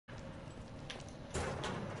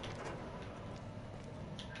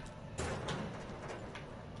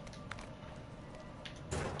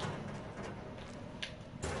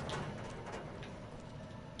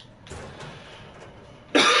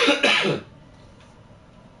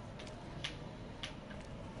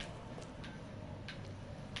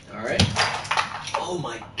Alright. Oh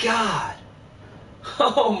my god.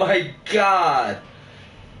 Oh my god.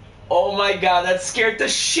 Oh my god, that scared the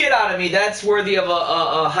shit out of me. That's worthy of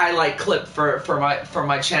a highlight clip for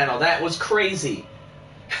my channel. That was crazy.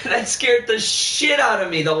 That scared the shit out of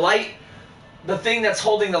me. The light, the thing that's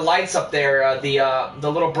holding the lights up there, the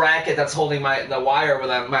little bracket that's holding the wire with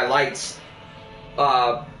my lights,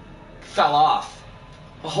 fell off.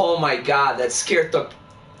 Oh my god, that scared the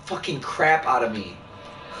fucking crap out of me.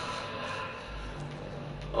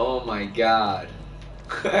 Oh my god.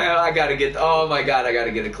 I gotta get. Oh my god, I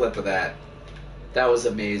gotta get a clip of that. That was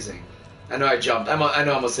amazing. I know I jumped. I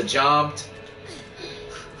know I must have jumped.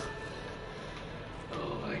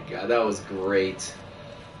 Oh my god, that was great.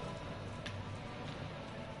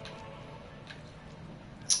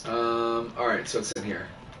 Alright, so it's in here.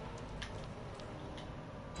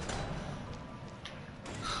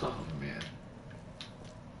 Oh